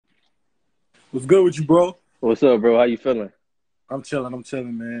What's good with you, bro? What's up, bro? How you feeling? I'm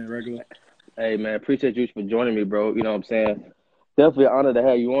chilling, man. Regular. Hey, man, appreciate you for joining me, bro. You know what I'm saying? Definitely an honor to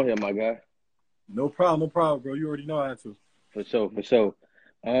have you on here, my guy. No problem, bro. You already know I had to. For sure, for sure.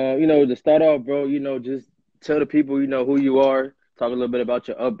 To start off, bro, just tell the people, who you are, talk a little bit about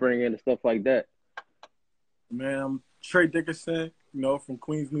your upbringing and stuff like that. Man, I'm Trey Dickerson, from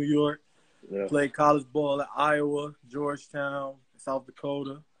Queens, New York. Yeah, Played college ball at Iowa, Georgetown, South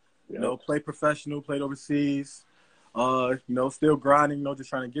Dakota. yeah, Played professional, played overseas. Still grinding, just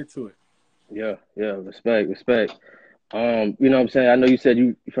trying to get to it. yeah, yeah. Respect, respect. You know what I'm saying? I know you said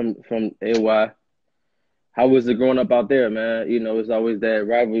you from AY. How was it growing up out there, man? It's always that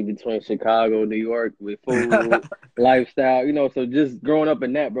rivalry between Chicago, New York with food, lifestyle, so just growing up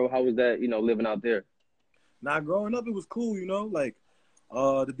in that, bro, how was that, living out there? Now, growing up, it was cool,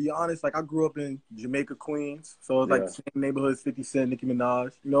 to be honest, like I grew up in Jamaica, Queens, so it's like Yeah, the same neighborhood as 50 Cent, Nicki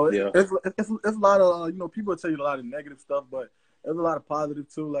Minaj. yeah, It's a lot of people tell you a lot of negative stuff, but there's a lot of positive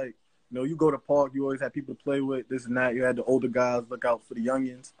too. Like you go to park, you always have people to play with, this and that. You had the older guys look out for the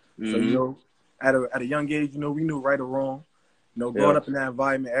youngins. So hmm, at a young age, we knew right or wrong. Growing yeah, up in that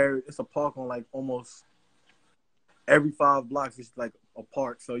environment, it's a park on like almost every 5 blocks is like a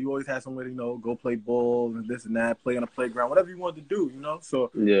park. So you always have somewhere to, go play ball and this and that, play on a playground, whatever you want to do.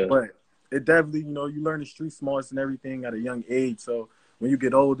 So, yeah, but it definitely, you learn the street smarts and everything at a young age. So when you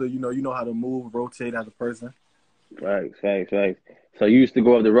get older, you know how to move, rotate as a person. facts, facts, facts. So you used to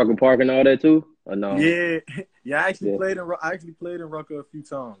go up to Rucker Park and all that too? Or no? Yeah, yeah. Yeah, I actually played in Rucker a few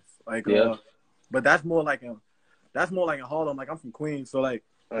times. Like, yeah, but that's more like in Harlem. Like I'm from Queens, so like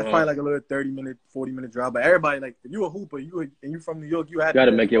that's uh-huh. probably like a little 30-minute, 40-minute drive. But everybody like if you a hooper, and you from New York, you had to Got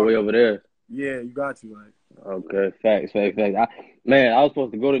to play at make your way Rucker. over there. Yeah, you got to like. Okay, facts, facts, facts. Man, I was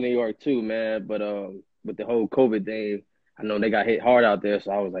supposed to go to New York too, man, but with the whole COVID thing, I know they got hit hard out there,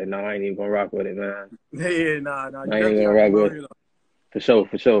 so I was like, nah, I ain't even gonna rock with it, man. Yeah, nah. You I ain't even definitely gonna gotta rock come with out it. here though. For sure,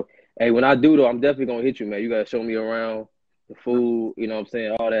 for sure. Hey, when I do though, I'm definitely gonna hit you, man. You gotta show me around the Nah, food, you know what I'm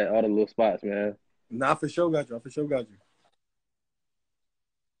saying? All that, all the little spots, man. nah, for sure got you. I for sure got you.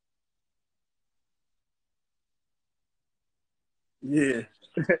 Yeah,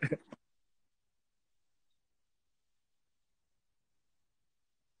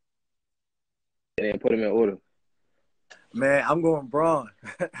 And then put them in order. man. I'm going Braun.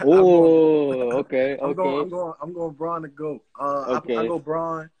 I'm going. Oh, okay, I'm going. okay, I'm going Braun to go. I okay, go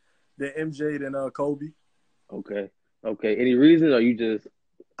Braun, then MJ, then Kobe. okay, okay. Any reason or you just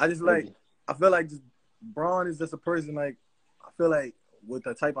I just or like. just I feel like just Braun is just a person like. I feel like with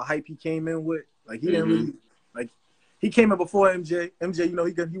the type of hype he came in with, like he didn't mm-hmm. really like. He came in before MJ.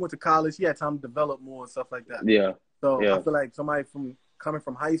 MJ, he went to college. He had time to develop more and stuff like that. Yeah, So I yeah, feel like somebody from coming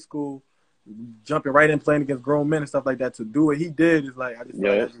from high school, jumping right in playing against grown men and stuff like that to do what he did is like I just feel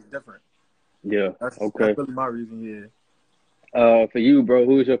like yeah, that's just different. yeah. That's Okay. really my reason. Yeah. For you, bro,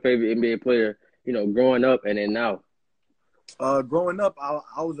 who's your favorite NBA player? Growing up and then now. Growing up,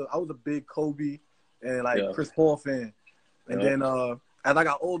 I was a big Kobe and like Yeah, Chris Paul fan, and yeah. then as I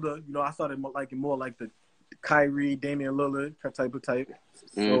got older, I started liking more like the Kyrie, Damian Lillard type.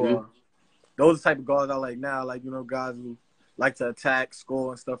 So Mm-hmm. those are the type of guards I like now. Like guys who like to attack,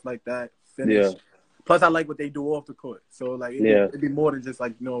 score, and stuff like that. Yeah, Finish. Plus, I like what they do off the court. So like yeah. it'd be more than just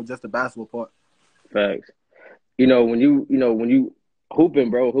like just the basketball part. Facts. When you hooping,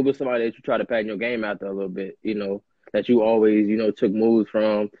 bro, who was somebody that you try to pattern your game after a little bit, that you always, took moves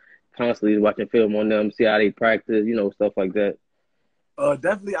from, constantly watching film on them, see how they practice, stuff like that.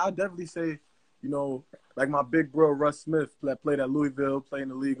 Definitely, I'll definitely say, you know, like my big bro Russ Smith that played at Louisville, played in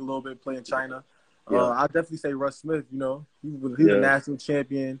the league a little bit, played in China. Yeah, I definitely say Russ Smith. He's a yeah, national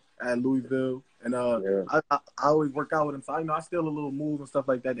champion at Louisville, and yeah, I always work out with him, so I steal a little moves and stuff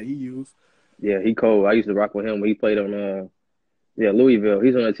like that he used. yeah. He cold. I used to rock with him when he played on yeah, Louisville.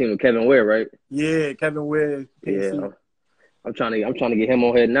 He's on the team with Kevin Ware, right? Yeah, Kevin Ware, Yeah. KC. I'm trying to get him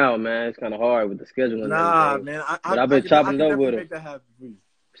on here now, man. It's kind of hard with the schedule and Nah, everything. man, But I've been I chopping it can up definitely with him. make that happen for you.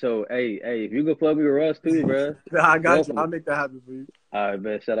 So hey, if you can plug me with Russ too, bro, Nah, I got you. I'll definitely. make that happen for you. All right,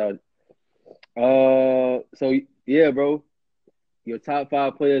 man. Shout out. So yeah, bro, your top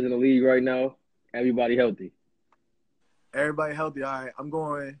five players in the league right now, everybody healthy. Everybody healthy. All right, I'm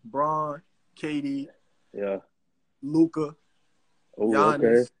going Braun, KD, Yeah. Luca, Oh,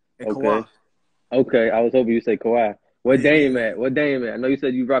 okay, Giannis, and okay, Kawhi. okay. I was hoping you say Kawhi. Where Yeah. Dame at? Where Dame at? I know you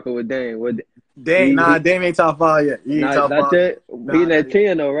said you rocking with Dame. Nah, Dame ain't top five yet. He ain't top Not five. yet. He Nah, in not that yet.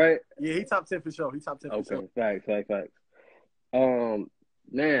 10 though, right? Yeah, he top 10 for sure. He top 10 for sure. Okay, facts, facts, facts. Um,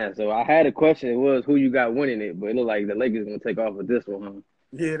 Man, so I had a question. It was who you got winning it, but it looked like the Lakers gonna take off with this one, huh?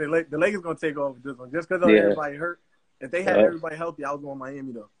 Yeah, the Lakers gonna take off this one just because Yeah, everybody hurt. If they had yeah. everybody healthy, I was going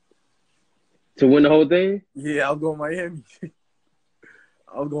Miami though. To win the whole thing? Yeah, I was going Miami.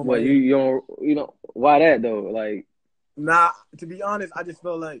 I was going What Miami. you don't why that though? Like Nah, to be honest, I just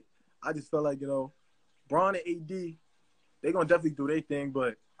felt like Braun and AD, they gonna definitely do their thing,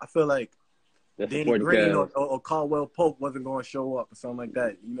 but I feel like that's Danny supporting Green cast. or Caldwell Pope wasn't gonna show up or something like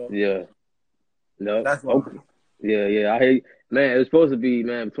that. Yeah. No. That's why. Okay. Yeah. I hate man, it was supposed to be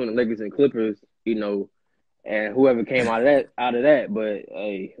man between the Lakers and Clippers, and whoever came out of that, but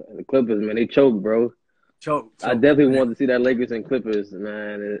hey, the Clippers, man, they choked, bro. I Choke. definitely wanted to see that Lakers and Clippers,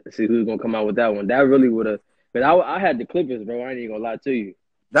 man, and see who's gonna come out with that one. That really would have. But I had the Clippers, bro. I ain't even gonna lie to you.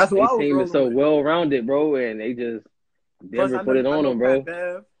 That's who They I was team is rolling so with. well rounded, bro, and they just Plus, Denver put it I on know them, bro.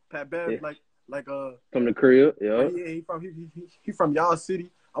 Pat Bev, Yeah. like From the crib, oh yeah, yeah, he from y'all city.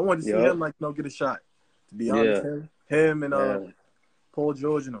 I wanted to see yeah, him get a shot. To be honest, yeah, him and man, Paul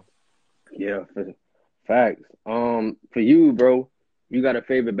George, yeah. Facts. For you, bro, you got a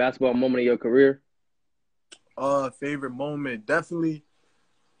favorite basketball moment of your career? favorite moment,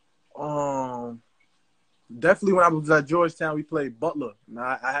 um, definitely when I was at Georgetown, we played Butler.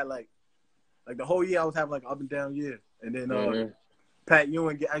 Now I had like the whole year I was having like up and down year, and then Mm-hmm. Pat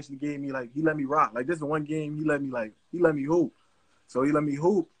Ewing actually gave me he let me rock. Like this is one game he let me hoop. So he let me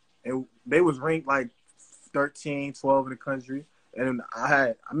hoop, and they was ranked like 13, 12 in the country. And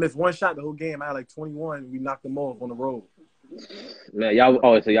I missed one shot the whole game. I had like 21. And we knocked them off on the road. Man, y'all.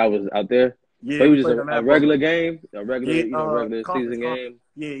 Oh, so y'all was out there. So Yeah, it we was just played them a at regular Butler. game, Yeah, regular season conference. game.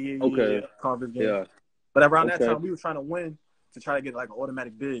 Yeah. Okay. Conference game. Yeah. But around that Okay. time, we were trying to win to try to get like an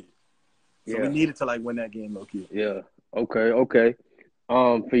automatic bid. So we Yeah. needed to like win that game, low key. Yeah. Okay.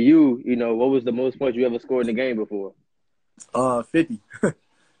 For you, what was the most points you ever scored in the game before? 50.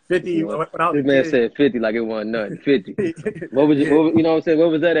 50 No, when I was this a man kid. said 50 like it wasn't nothing. 50. What was Yeah. you know what I'm saying?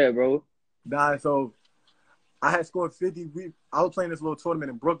 What was that at, bro? Nah, so I had scored 50. I was playing this little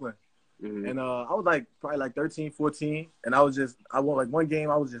tournament in Brooklyn. Mm-hmm. And I was like probably like 13, 14. And I won like one game.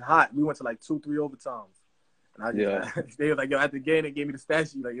 I was just hot. We went to like 2, 3 overtimes. And Yeah. they was like, yo, at the game, they gave me the stat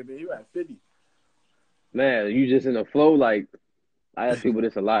sheet. Like, yo, man, you at 50. Man, you just in the flow. Like I ask people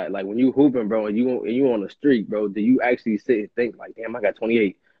this a lot. Like when you hooping, bro, and you on the streak, bro, do you actually sit and think like, damn, I got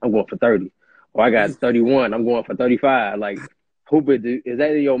 28, I'm going for 30, or I got 31, I'm going for 35? Like hooping, is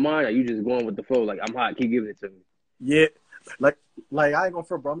that in your mind? Or are you just going with the flow? Like I'm hot, keep giving it to me. Yeah. Like I ain't gonna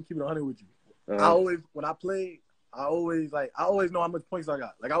front, bro. I'm gonna keep it 100 with you. Uh, When I play, I always know how much points I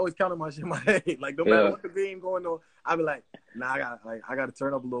got. Like I always counting my shit in my head. Like no matter yeah. what the game going on, I be like, nah, I gotta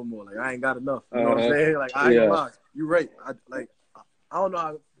turn up a little more. Like I ain't got enough. You know what I'm Uh-huh. saying? Like I ain't gonna Yeah. lie. You right. I don't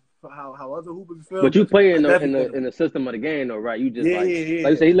know how other hoopers feel, But you but play I in the in definitely the feel it. in the system of the game though, right? You just Yeah, like you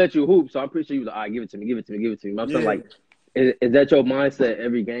yeah, say, he let you hoop, so I'm pretty sure you was like, all right, give it to me, give it to me, give it to me. But I'm saying yeah. like, is that your mindset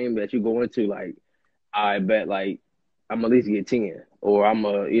every game that you go into? Like, I bet like I'm at least get 10, or I'm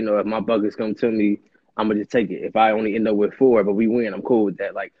if my buckets come to me, I'm gonna just take it. If I only end up with 4, but we win, I'm cool with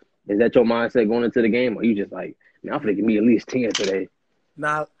that. Like, is that your mindset going into the game, or you just like, man, I'm gonna give me at least 10 today?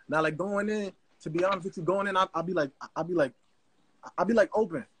 Now, like going in. To be honest with you, going in, I'll be like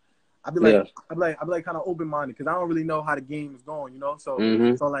open. Yeah. I'll be like kind of open minded because I don't really know how the game is going, you know.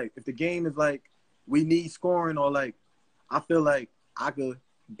 Mm-hmm. So like if the game is like we need scoring or like I feel like I could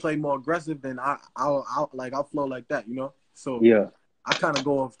play more aggressive, then I'll flow like that, you know. So Yeah. I kind of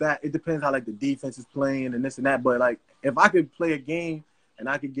go off that. It depends how like the defense is playing and this and that. But like if I could play a game and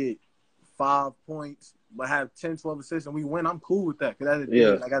I could get 5 points but have 10, 12 assists and we win, I'm cool with that. Because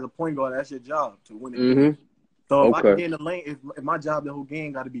Yeah. like as a point guard, that's your job to win the game. Mm-hmm. So if I can Okay. get in the lane, if my job the whole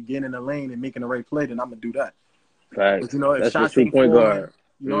game got to be getting in the lane and making the right play, then I'm gonna do that. But Facts. you know, if That's the shots true ain't point falling, guard.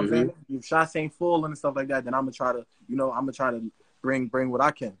 you know what I'm Mm-hmm. saying? If shots ain't falling and stuff like that, then I'm gonna try to, bring what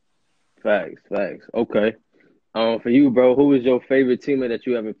I can. Facts. Okay. For you, bro, who is your favorite teammate that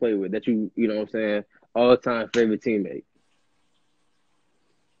you ever played with? That you know what I'm saying, all time favorite teammate.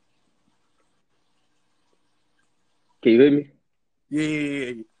 Can you hear me?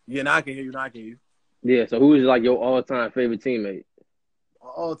 Yeah. Now I can hear you. Now I can hear you. Yeah. So who is like your all time favorite teammate?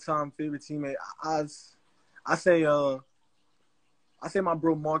 All time favorite teammate. I say my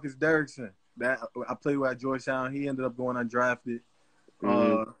bro Marcus Derrickson that I played with at Georgetown. He ended up going undrafted.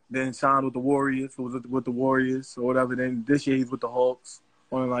 Mm-hmm. Then signed with the Warriors. Was with the Warriors or whatever. Then this year he's with the Hawks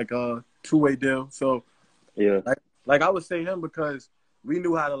on like a 2-way deal. So Yeah. like I would say him because we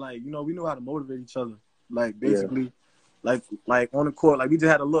knew how to we knew how to motivate each other. Like Yeah. basically, like on the court, like we just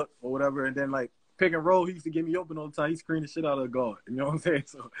had to look or whatever, and then like pick and roll, he used to get me open all the time. He screened the shit out of the guard. You know what I'm saying?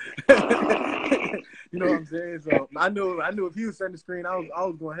 So you know what I'm saying? So I knew if he was setting the screen, I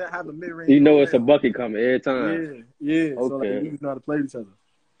was going to have a mid range You know it's a throwdown. bucket coming every time. Yeah. So like we Okay. know how to play with each other.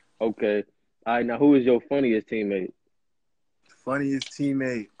 Okay. All right. Now, who is your funniest teammate? Funniest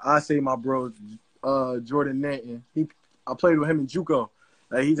teammate. I say my bro, Jordan Nanton. I played with him in JUCO.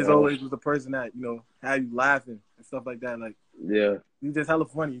 Like he just always was the person that had you laughing and stuff like that. Like he's just hella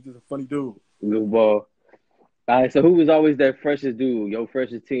funny. He's just a funny dude. Good ball. All right, so who was always that freshest dude, your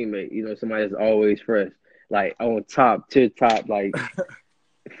freshest teammate? Somebody that's always fresh, like on top, tip top, like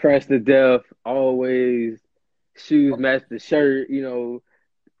fresh to death, always shoes match the shirt,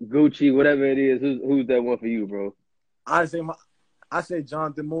 Gucci, whatever it is. Who's that one for you, bro? I say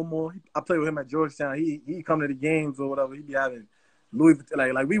Jonathan Momo. I played with him at Georgetown. He come to the games or whatever. He be having Louis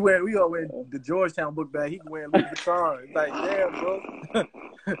Vuitton. Like we all wear the Georgetown book bag. He can wear Louis Vuitton. It's like, damn, bro.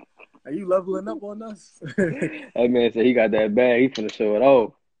 Are you leveling up on us? That man said he got that bag. He finna show it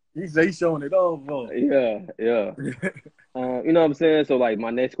off. He said he's showing it off, bro. Yeah. You know what I'm saying? So, like, my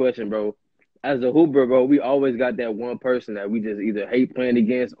next question, bro. As a hooper, bro, we always got that one person that we just either hate playing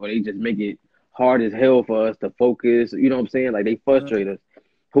against or they just make it hard as hell for us to focus. You know what I'm saying? Like, they frustrate us.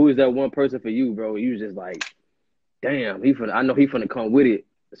 Who is that one person for you, bro? You just like, damn, I know he finna come with it.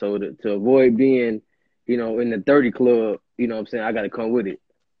 So, to avoid being, in the 30 club, you know what I'm saying? I got to come with it.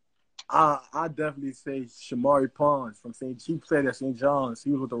 I definitely say Shamari Pons from he played at St. John's.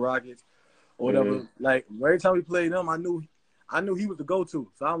 He was with the Rockets or whatever. Like every time we played them, I knew he was the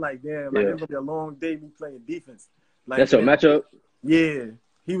go-to. So I'm like, damn, like it's gonna be a long day me playing defense. Like that's your matchup. Yeah,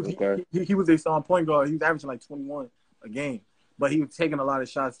 he was a strong point guard. He was averaging like 21 a game, but he was taking a lot of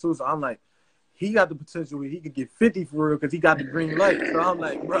shots too. So I'm like, he got the potential where he could get 50 for real because he got the green light. So I'm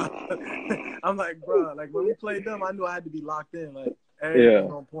like, bro, like when we played them, I knew I had to be locked in. Like.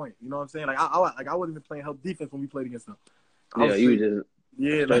 Everything on point. You know what I'm saying? Like I wasn't even playing help defense when we played against them. You just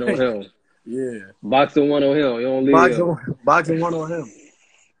straight on him. Yeah. Boxing one on him. You don't leave him. Boxing one on him.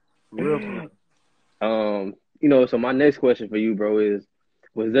 Real fun. So my next question for you, bro, is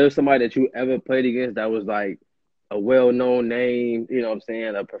was there somebody that you ever played against that was like a well-known name, you know what I'm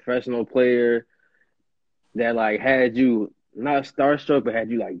saying, a professional player that like had you not starstruck but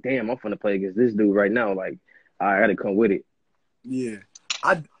had you like, damn, I'm finna play against this dude right now. Like I gotta come with it. Yeah,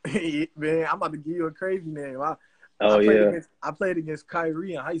 man, I'm about to give you a crazy name. I played against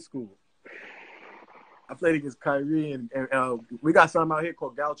Kyrie in high school. I played against Kyrie, and we got something out here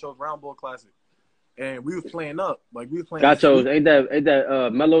called Gaucho's Round Ball Classic, and we was playing up. Like we was playing. Gaucho's ain't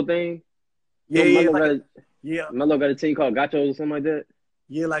that Melo thing? Yeah, Melo got a team called Gauchos or something like that.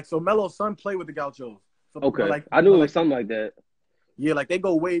 Yeah, like so Melo's son played with the Gauchos. So, okay, I knew it was something like that. Yeah, like they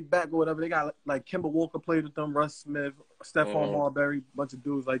go way back or whatever. They got like Kemba Walker played with them, Russ Smith, Stephon Marbury, bunch of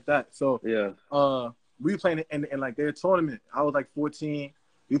dudes like that. So we were playing in like their tournament. I was like 14.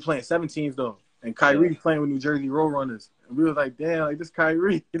 We were playing 17s though, and Kyrie was playing with New Jersey Roadrunners. And we was like, damn, like this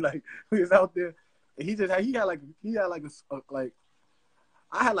Kyrie, like we was out there. And he had like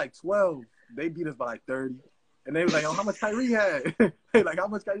I had like 12. They beat us by like 30. And they was like, oh, how much Kyrie had? Like, how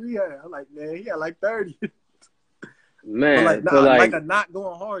much Kyrie had? I'm like, man, he had like 30. Man, but like a not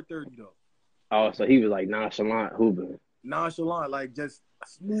going hard 30 though. Oh, so he was like nonchalant hooping. Nonchalant, like just a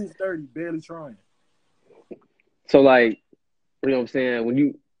smooth 30, barely trying. So like, you know what I'm saying? When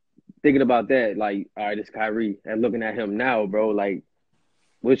you thinking about that, like, all right, it's Kyrie, and looking at him now, bro, like,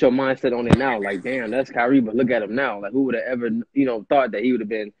 what's your mindset on it now? Like, damn, that's Kyrie, but look at him now. Like, who would have ever, thought that he would have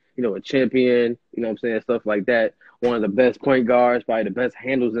been, a champion, you know what I'm saying, stuff like that. One of the best point guards, probably the best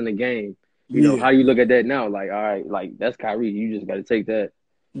handles in the game. You know, how you look at that now, like, all right, like, that's Kyrie. You just got to take that.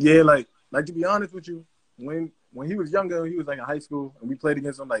 Yeah, like to be honest with you, when he was younger, he was like in high school, and we played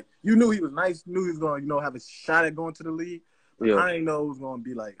against him, like, you knew he was nice, knew he was going to, have a shot at going to the league. But I didn't know it was going to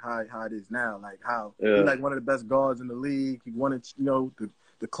be like how it is now, like how he's like one of the best guards in the league. He wanted,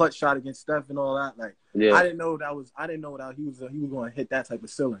 the clutch shot against Steph and all that. Like, I didn't know that he was going to hit that type of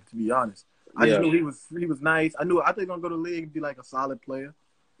ceiling, to be honest. I just knew he was nice. I think he's going to go to the league and be like a solid player.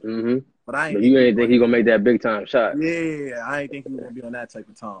 Mm-hmm. But you ain't think he gonna make that big time shot. Yeah, I ain't think he was gonna be on that type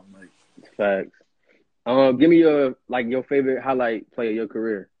of time. Like facts. Give me your favorite highlight play of your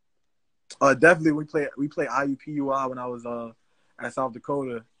career. Definitely we played IUPUI when I was at South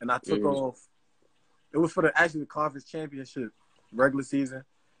Dakota, and I took off. It was for the conference championship regular season,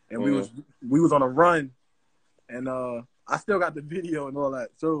 and we was on a run, and I still got the video and all that,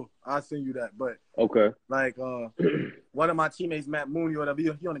 so I'll send you that. But like one of my teammates, Matt Mooney, or whatever, he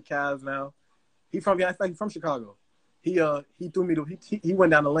on the Cavs now. He's from Chicago. He threw me he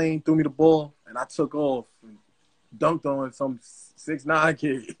went down the lane, threw me the ball, and I took off and dunked on some 6'9"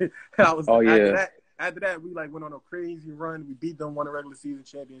 kid. And I was after that we like went on a crazy run. We beat them, won a regular season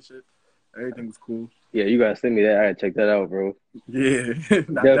championship. Everything was cool. Yeah, you gotta send me that. I gotta check that out, bro. Yeah,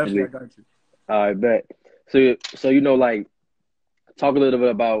 definitely I got you. I bet. So like, talk a little bit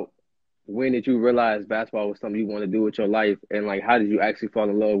about when did you realize basketball was something you want to do with your life, and like how did you actually fall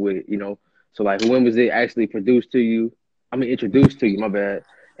in love with it? So like when was it actually produced to you? I mean, introduced to you. My bad.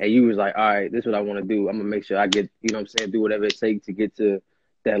 And you was like, all right, this is what I want to do. I'm gonna make sure I get, do whatever it takes to get to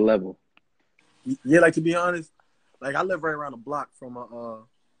that level. Yeah, like to be honest, like I live right around the block from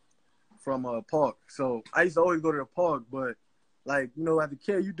a park, so I used to always go to the park. But like as a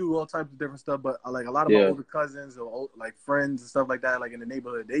kid, you do all types of different stuff. But like a lot of my Yeah. older cousins or like friends and stuff like that, like in the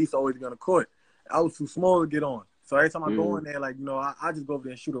neighborhood, they used to always be on the court. I was too small to get on, so every time I go in Mm-hmm. there, like I just go over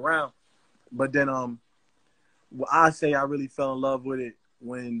there and shoot around. But then well, I say I really fell in love with it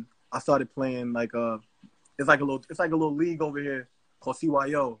when I started playing like it's like a little league over here called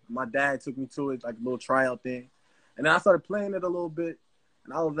CYO. My dad took me to it, like a little tryout thing. And then I started playing it a little bit,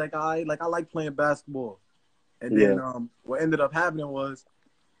 and I was like, I like playing basketball. And then Yeah. what ended up happening was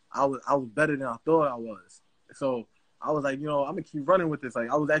I was better than I thought I was. So I was like, I'm gonna keep running with this. Like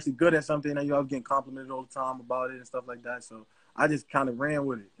I was actually good at something, and I was getting complimented all the time about it and stuff like that. So I just kind of ran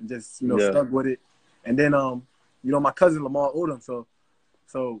with it and just Yeah. stuck with it. And then my cousin Lamar Odom, so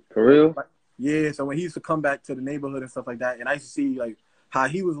For real? yeah, so when he used to come back to the neighborhood and stuff like that, and I used to see like how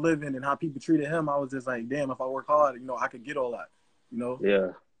he was living and how people treated him, I was just like, damn, if I work hard, I could get all that, you know. Yeah.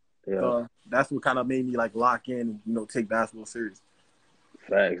 Yeah. So that's what kind of made me like lock in and take basketball serious.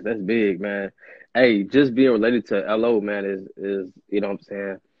 Facts. That's big, man. Hey, just being related to LO, man, is you know what I'm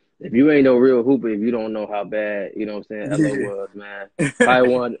saying? If you ain't no real hooper, if you don't know how bad, LO Yeah, was, man.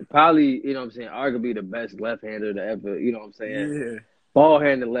 Probably, arguably the best left hander to ever, yeah, ball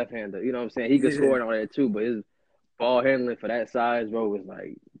handling left hander, He could yeah, score and all that too, but his ball handling for that size, bro, was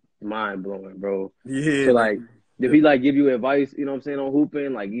like mind blowing, bro. yeah. So Like, like did yeah, he like give you advice, on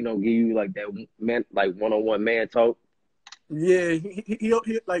hooping? Like, give you like that man like one on one man talk? yeah. He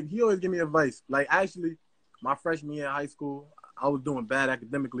always give me advice. Like actually, my freshman year in high school, I was doing bad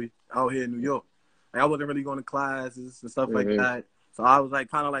academically out here in New York. Like I wasn't really going to classes and stuff like Mm-hmm. that. So I was like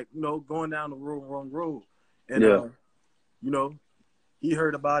kind of like going down the wrong road. And Yeah. you know, he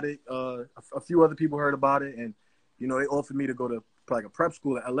heard about it. A few other people heard about it, and they offered me to go to like a prep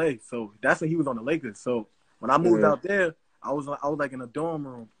school in LA. So that's when he was on the Lakers. So when I moved Mm-hmm. out there, I was like in a dorm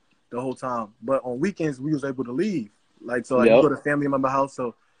room the whole time. But on weekends we was able to leave. Like so, like we Yep. go to family member house.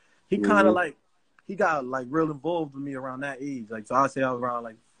 So he kind of Mm-hmm. like he got like real involved with me around that age. Like so, I say I was around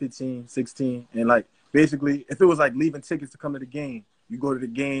like 15, 16, and like basically if it was like leaving tickets to come to the game, you go to the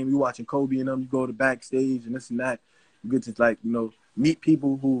game, you watching Kobe and them, you go to backstage and this and that. You get to like meet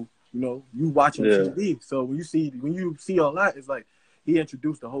people who you watch on Yeah. TV. So when you see all that, it's like he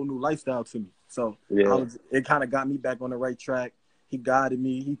introduced a whole new lifestyle to me. So Yeah. it kind of got me back on the right track. He guided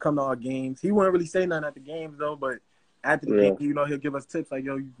me. He come to our games. He wouldn't really say nothing at the games though, but after the game, Yeah. he'll give us tips like,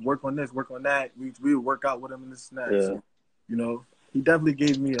 yo, you work on this, work on that. We would work out with him and this and that. Yeah. So, he definitely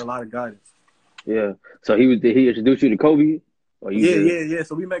gave me a lot of guidance. Yeah. So did he introduce you to Kobe? Or you Yeah, just yeah, yeah.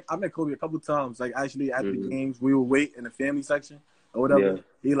 So I met Kobe a couple of times. Like actually after the mm-hmm. games, we would wait in the family section or whatever. Yeah.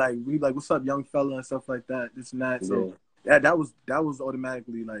 We like, what's up, young fella and stuff like that, this and that. So Yeah. yeah, that was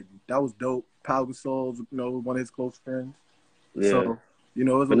automatically like that was dope. Pau Gasol's, one of his close friends. Yeah. So, it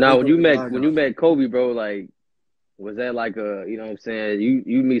was, But it now was when a lot of when you guys. met Kobe, bro, like was that like a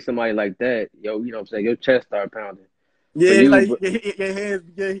you meet somebody like that, yo, your chest start pounding. For Yeah, you, like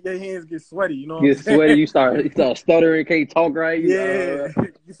your hands get sweaty, you know what get I'm sweaty, saying? you start stuttering, can't talk right. Yeah.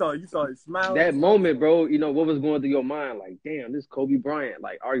 You saw it smile and That stuff. moment, bro, what was going through your mind? Like, damn, this Kobe Bryant,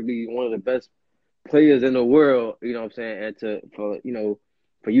 like arguably one of the best players in the world, and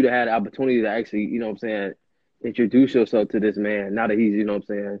for you to have the opportunity to actually, introduce yourself to this man now that he's,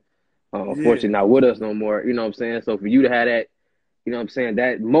 Yeah. unfortunately not with us no more, So for you to have that,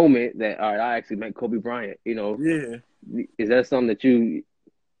 that moment that, all right, I actually met Kobe Bryant, Yeah. is that something that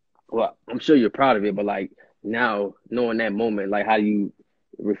well, I'm sure you're proud of it, but like now knowing that moment, like how do you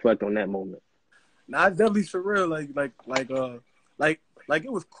reflect on that moment? Nah, it's definitely surreal. Like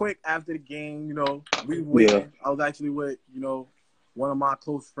it was quick after the game. We were Yeah, waiting. I was actually with one of my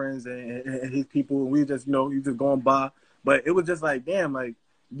close friends and his people, and we just you just going by. But it was just like damn, like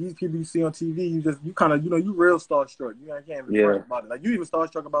these people you see on TV, you kind of you real starstruck. You can't even front yeah, about it. Like you even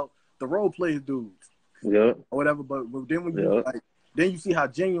starstruck about the role players dudes yeah, or whatever. But then when you yeah, like then you see how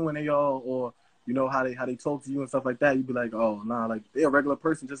genuine they are, or how they talk to you and stuff like that, you be like, oh nah, like they're a regular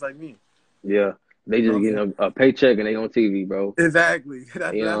person just like me. yeah. They You know just what I'm saying? getting a paycheck and they on TV, bro. Exactly.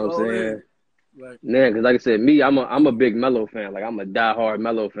 That's You know that's what I'm all it is. saying? Like, Man, because like I said, me, I'm a big Melo fan. Like I'm a diehard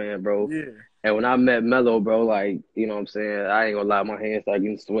Melo fan, bro. yeah, And when I met Melo, bro, like, I ain't gonna lie, my hands started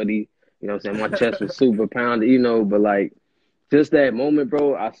getting sweaty. My chest was super pounded, but like just that moment,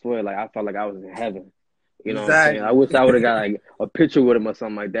 bro, I swear, like I felt like I was in heaven. You know what I'm saying? I Exactly. wish I would have got like a picture with him or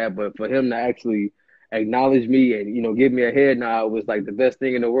something like that. But for him to actually acknowledge me and give me a head nod was like the best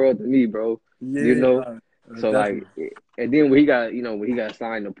thing in the world to me, bro. You Yeah, know. no, So like, definitely. and then when he got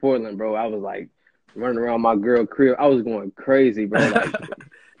signed to Portland, bro, I was like running around my girl crib. I was going crazy, bro. Like,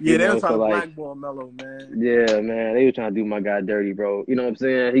 Yeah, they were so trying to like, blackball Melo, man. yeah, man, they were trying to do my guy dirty, bro. You know what I'm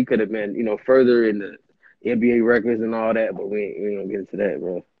saying? He could have been, further in the NBA records and all that, but we ain't gonna get into that,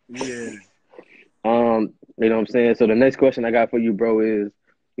 bro. Yeah, You know what I'm saying? So the next question I got for you, bro, is,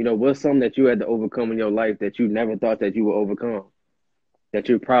 what's something that you had to overcome in your life that you never thought that you would overcome, that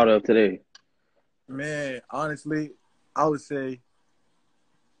you're proud of today? man. Honestly, I would say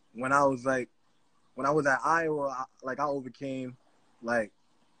when I was at Iowa, I overcame like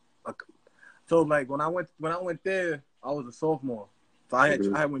a, so like when I went there, I was a sophomore. So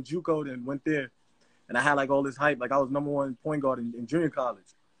Mm-hmm. I had went JUCO, then went there, and I had like all this hype. Like I was #1 point guard in junior college.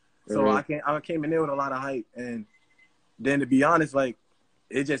 So Mm-hmm. I came in there with a lot of hype, and then to be honest, like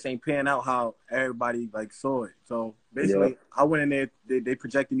it just ain't pan out how everybody like saw it. So Yeah. basically, I went in there. They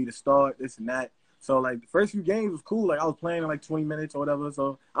projected me to start this and that. So like the first few games was cool. Like I was playing in like 20 minutes or whatever.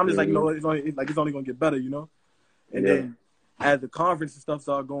 So I'm just like, Mm-hmm. it's only gonna get better, And Yeah. then as the conference and stuff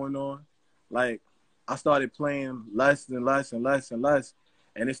started going on, like I started playing less and less and less and less,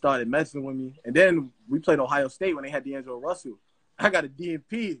 and it started messing with me. And then we played Ohio State when they had D'Angelo Russell. I got a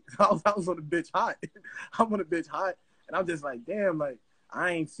DNP. I was on the bitch hot. I'm on the bitch hot, and I'm just like, damn, like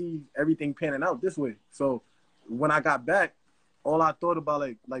I ain't see everything panning out this way. So when I got back, all I thought about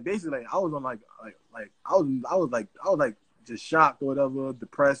like basically like I was on like I was like just shocked or whatever,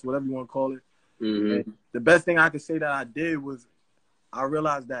 depressed, whatever you want to call it. Mm-hmm. And the best thing I could say that I did was I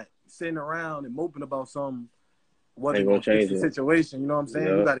realized that sitting around and moping about something Ain't wasn't gonna going to fix change the it. situation. You know what I'm saying?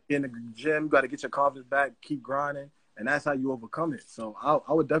 You Yeah. got to get in the gym. You got to get your confidence back, keep grinding, and that's how you overcome it. So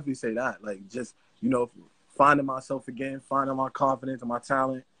I would definitely say that. Like, just, finding myself again, finding my confidence and my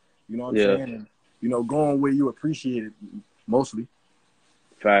talent, you know what I'm Yeah. saying? And, going where you appreciate it mostly.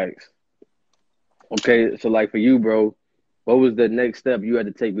 Facts. Okay, so like for you, bro, what was the next step you had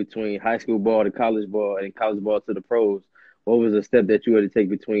to take between high school ball to college ball and college ball to the pros? What was the step that you had to take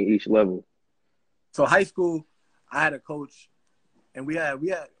between each level? So high school, I had a coach, and we had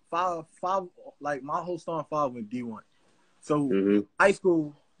five, like my whole starting five went D1. So Mm-hmm. high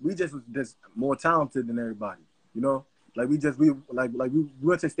school, we just was just more talented than everybody, Like we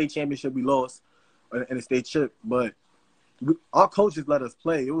went to state championship, we lost in the state chip, but our coaches let us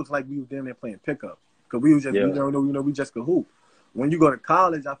play. It was like we was damn near playing pickup because we was just Yeah. we just could hoop. When you go to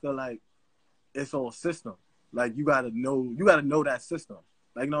college, I feel like it's all system. Like you gotta know that system.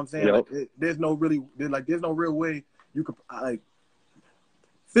 Like you know what I'm saying? Yep. Like there's no real way you could like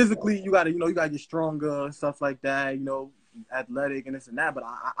physically you gotta get stronger and stuff like that. Athletic and this and that. But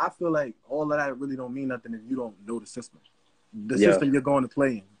I feel like all of that really don't mean nothing if you don't know the system. The Yeah. system you're going to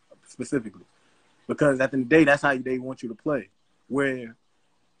play in specifically. Because at the end of the day, that's how they want you to play. Where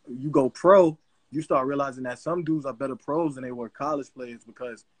you go pro, you start realizing that some dudes are better pros than they were college players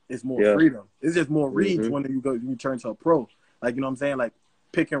because it's more Yeah. freedom. It's just more reads Mm-hmm. when you turn to a pro. Like, you know what I'm saying? Like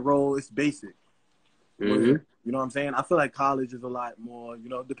pick and roll, it's basic. Mm-hmm. Where, you know what I'm saying? I feel like college is a lot more,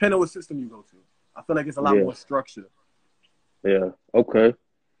 depending on what system you go to. I feel like it's a lot Yeah. more structured. Yeah. Okay.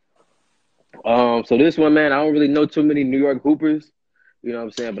 So this one, man, I don't really know too many New York Hoopers. You know what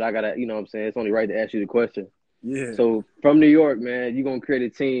I'm saying? But I gotta, you know what I'm saying? It's only right to ask you the question. Yeah. So from New York, man, you're gonna create a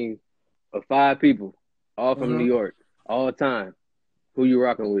team of 5 people, all from New Mm-hmm. York, all time. Who you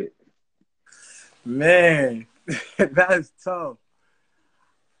rocking with? Man, that is tough.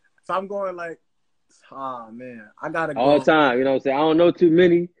 So I'm going like, man, I gotta All go. time, you know what I'm saying? I don't know too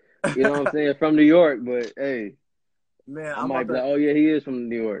many, you know what I'm saying, from New York, but hey, Man, I I'm might about be like, oh yeah, he is from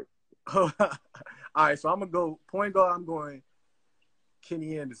New York. to. All right, so I'm gonna go point guard. I'm going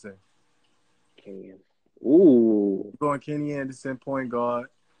Kenny Anderson. Kenny. Ooh, I'm going Kenny Anderson, point guard.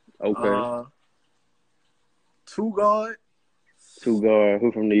 okay. Uh, two guard. 2 guard,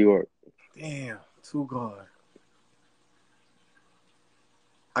 who from New York? Damn, two guard.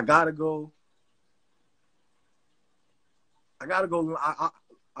 I gotta go. All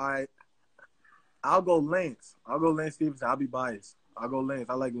right. I'll go Lance. I'll go Lance Stevenson. I'll be biased. I'll go Lance.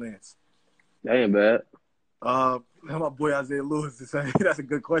 I like Lance. That ain't bad. My boy Isaiah Lewis is saying that's a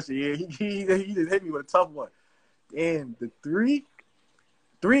good question. Yeah, he just hit me with a tough one. Damn, the three.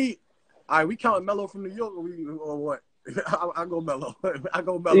 All right, we count Melo from New York or what? I go Melo. I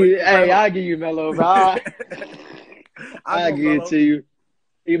go Melo. Hey, I'll give you Melo, bro. I I'll go give it Melo. to you.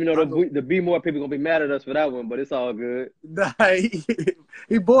 Even though I go. the B more people gonna be mad at us for that one, but it's all good. Nah,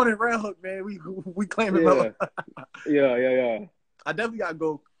 he born in Red Hook, man. We claiming Melo. Yeah. Yeah. I definitely gotta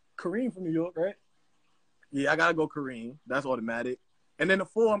go Kareem from New York, right? Yeah, I gotta go Kareem. That's automatic. And then the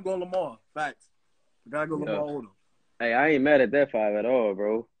 4, I'm going Lamar. Facts. I gotta go Lamar Odom. Hey, I ain't mad at that 5 at all,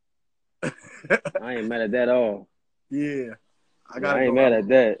 bro. I ain't mad at that at all. Yeah, I Yeah, gotta I ain't go. mad at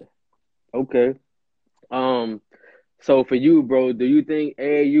that. Okay. So for you, bro, do you think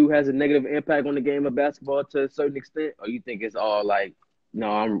AAU has a negative impact on the game of basketball to a certain extent, or you think it's all like,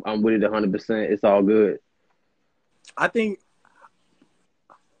 no, I'm with it 100%. It's all good. I think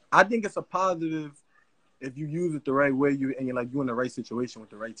it's a positive if you use it the right way. You're in the right situation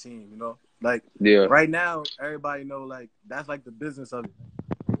with the right team. You know, like Yeah. right now, everybody know like that's like the business of it.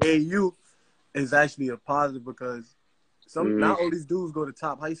 AAU is actually a positive because not all these dudes go to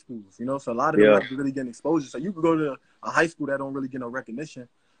top high schools, you know, so a lot of them not really getting exposure. So you could go to a high school that don't really get no recognition,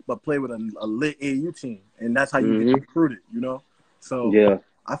 but play with a lit AAU team, and that's how you get recruited, you know. So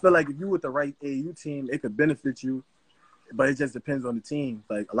I feel like if you with the right AAU team, it could benefit you, but it just depends on the team.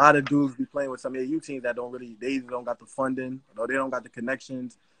 Like a lot of dudes be playing with some AAU teams that they either don't got the funding or they don't got the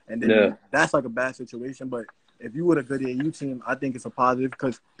connections, and then that's like a bad situation. But if you with a good AAU team, I think it's a positive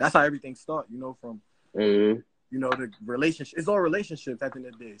because that's how everything starts, you know, from you know, the relationship. It's all relationships at the end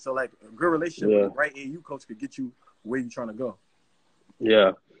of the day. So, like, a good relationship with the right AAU coach could get you where you're trying to go.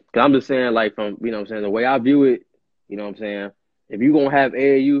 Yeah. Because I'm just saying, like, from, you know what I'm saying, the way I view it, you know what I'm saying, if you're going to have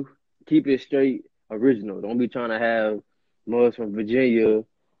AAU, keep it straight original. Don't be trying to have mugs from Virginia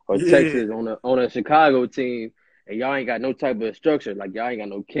or Texas on a Chicago team, and y'all ain't got no type of structure. Like, y'all ain't got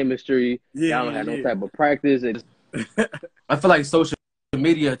no chemistry. Y'all don't have no type of practice. I feel like social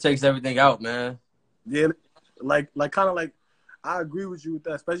media takes everything out, man. Yeah. Like kind of like, I agree with you with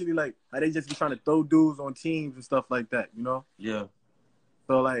that, especially like how they just be trying to throw dudes on teams and stuff like that, you know? Yeah.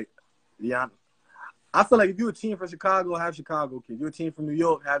 So like, yeah, I feel like if you're a team from Chicago, have Chicago kids. You're a team from New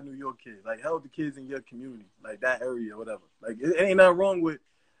York, have New York kids. Like help the kids in your community, like that area or whatever. Like it ain't nothing wrong with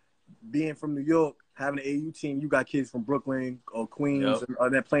being from New York, having an AU team. You got kids from Brooklyn or Queens,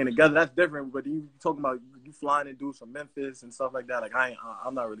 or they're playing together. That's different. But you talking about you flying in dudes from Memphis and stuff like that. Like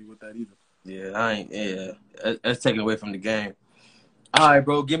I'm not really with that either. Yeah, I ain't. Yeah, that's taken away from the game. All right,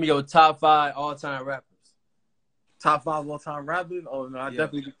 bro. Give me your top 5 all-time rappers. Top 5 all-time rappers? Oh no, I'm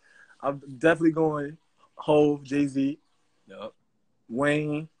definitely going Hov, Jay-Z,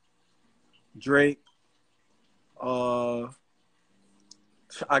 Wayne, Drake. I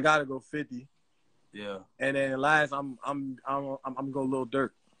gotta go 50. Yeah. And then last, I'm go Lil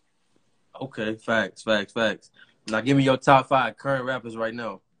Durk. Okay, facts. Now give me your top 5 current rappers right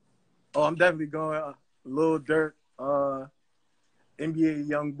now. Oh, I'm definitely going Lil Durk, NBA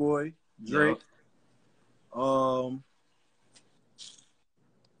YoungBoy, Drake,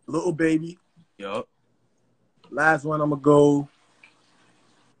 Lil Baby. Yup. Last one, I'm gonna go.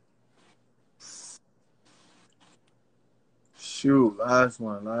 Shoot, last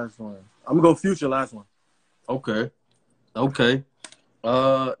one. I'm gonna go Future. Last one. Okay.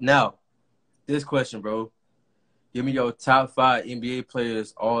 Now, this question, bro. Give me your top 5 NBA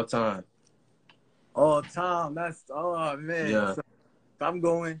players all time. All time. That's man. Yeah. So I'm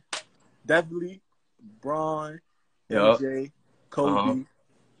going definitely Bron, MJ, Kobe.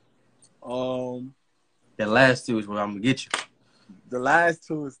 The last 2 is what I'm gonna get you. The last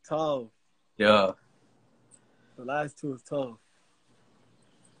 2 is tough. Yeah. The last 2 is tough.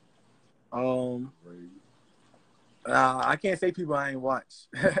 I can't say people I ain't watch.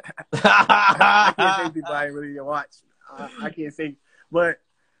 I can't say people I ain't really watch. I can't say, but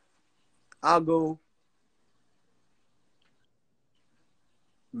I'll go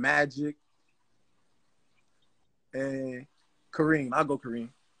Magic and Kareem. I'll go Kareem.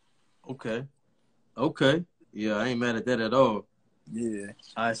 Okay. Yeah, I ain't mad at that at all. Yeah.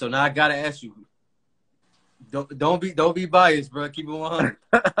 All right, so now I gotta ask you. Don't be biased, bro. Keep it 100.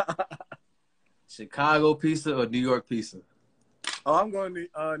 Chicago pizza or New York pizza? Oh, I'm going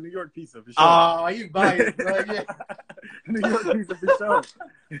to New York pizza for sure. Oh, you biased, bro. Yeah. New York pizza for sure.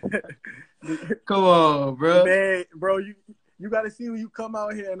 Come on, bro. Man, bro, you got to see when you come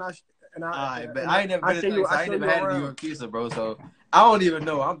out here and I ain't never been to I ain't never had a New York pizza, bro. So I don't even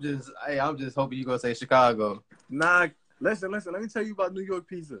know. I'm just hoping you gonna say Chicago. Nah, listen. Let me tell you about New York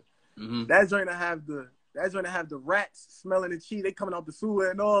pizza. Mm-hmm. That joint to have the rats smelling the cheese. They coming out the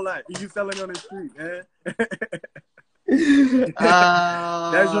sewer and all that. You selling on the street, man.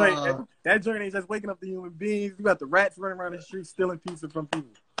 That joint ain't just waking up the human beings. You got the rats running around the street stealing pizza from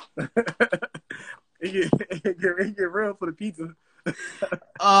people. it get real for the pizza.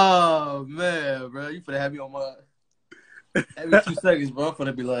 Oh man, bro, you finna have me on my every 2 seconds, bro. I'm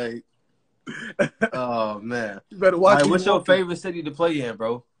finna be like, oh man. You better watch. All right, what's your favorite city to play in,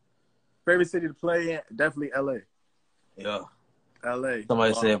 bro? Favorite city to play in? Definitely LA. Yeah. LA.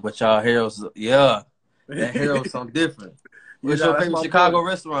 Somebody said, but y'all heroes, yeah. That Harold's something different. What's Yeah, your that's favorite my Chicago boy.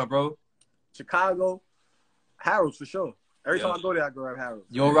 restaurant, bro? Chicago, Harold's for sure. Every Yeah. time I go there, I grab Harold's.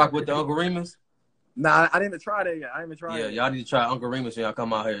 You don't rock with the Uncle Remus? Nah, I didn't even try that yet. I didn't even try Yeah, that. y'all need to try Uncle Remus when y'all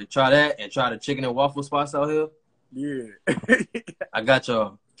come out here. Try that and try the chicken and waffle spots out here. Yeah. I got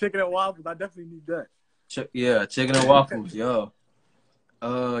y'all. Chicken and waffles, I definitely need that. Yeah, chicken and waffles, yeah.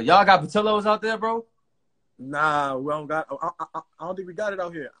 Y'all got Patillos out there, bro? Nah, we don't got. I don't think we got it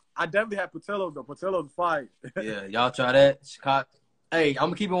out here. I definitely have Patillos though. Patillos fire. Yeah, y'all try that. Chicago. Hey, I'm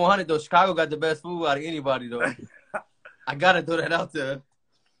gonna keep it 100 though. Chicago got the best food out of anybody though. I gotta throw that out there.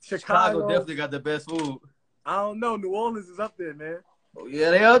 Chicago definitely got the best food. I don't know. New Orleans is up there, man. Oh,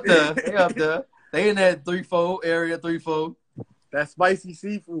 yeah, they up there. They up there. They in that 3-4 area, 3-4. That spicy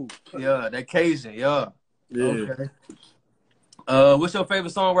seafood. Yeah, that Cajun. Yeah. Yeah. Okay. What's your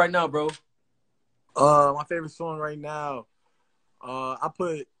favorite song right now, bro? My favorite song right now. I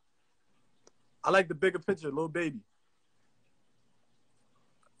like The Bigger Picture, Lil Baby.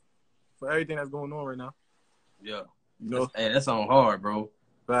 For everything that's going on right now. Yeah. You know? Hey, that song hard, bro.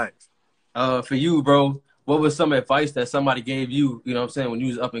 Facts. For you, bro, what was some advice that somebody gave you, you know what I'm saying, when you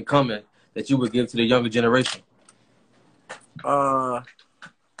was up and coming, that you would give to the younger generation?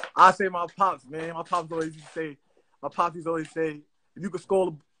 I say my pops, man. My pops always used to say, if you could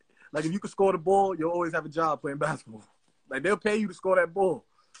score the ball, you'll always have a job playing basketball. Like they'll pay you to score that ball.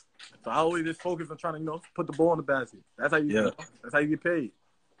 So I always just focus on trying to, put the ball in the basket. That's how you get paid.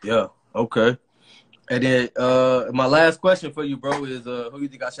 Yeah. Okay. And then my last question for you, bro, is who you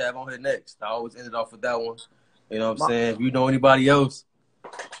think I should have on here next? I always end it off with that one. You know what I'm saying? If you know anybody else,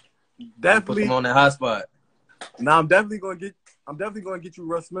 definitely put them on that hot spot. Now I'm definitely gonna get you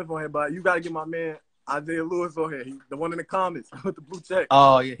Russ Smith on here, but you gotta get my man Isaiah Lewis on here. The one in the comments with the blue check.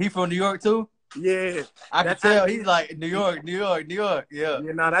 Oh yeah, he from New York too? Yeah. I can tell he's like New York. Yeah. Yeah,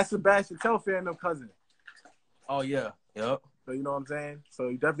 nah, that's Sebastian Telfair no cousin. Oh yeah. Yep. So you know what I'm saying? So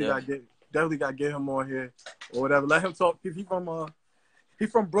you definitely gotta get him on here or whatever. Let him talk. Cause he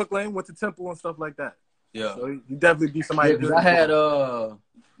from Brooklyn, went to Temple and stuff like that. Yeah. So he definitely be somebody. Yeah, I had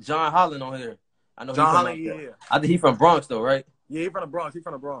John Holland on here. I know John Holland, yeah. I think he from Bronx though, right? Yeah, he from the Bronx.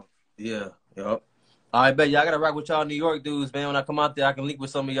 Yeah. Yep. All right, bet y'all gotta rock with y'all New York dudes, man. When I come out there, I can link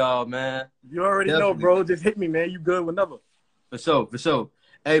with some of y'all, man. You already know, bro. Just hit me, man. You good whenever. For sure.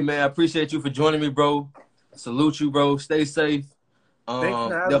 Hey, man, I appreciate you for joining me, bro. Salute you, bro. Stay safe.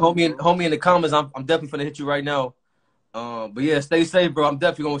 The homie in the comments, I'm definitely gonna hit you right now. But yeah, stay safe, bro. I'm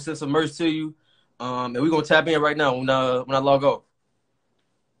definitely gonna send some merch to you. And we're gonna tap in right now when I log off.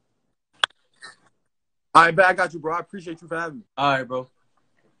 All right, bet I got you, bro. I appreciate you for having me. All right, bro.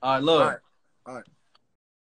 All right, love. All right.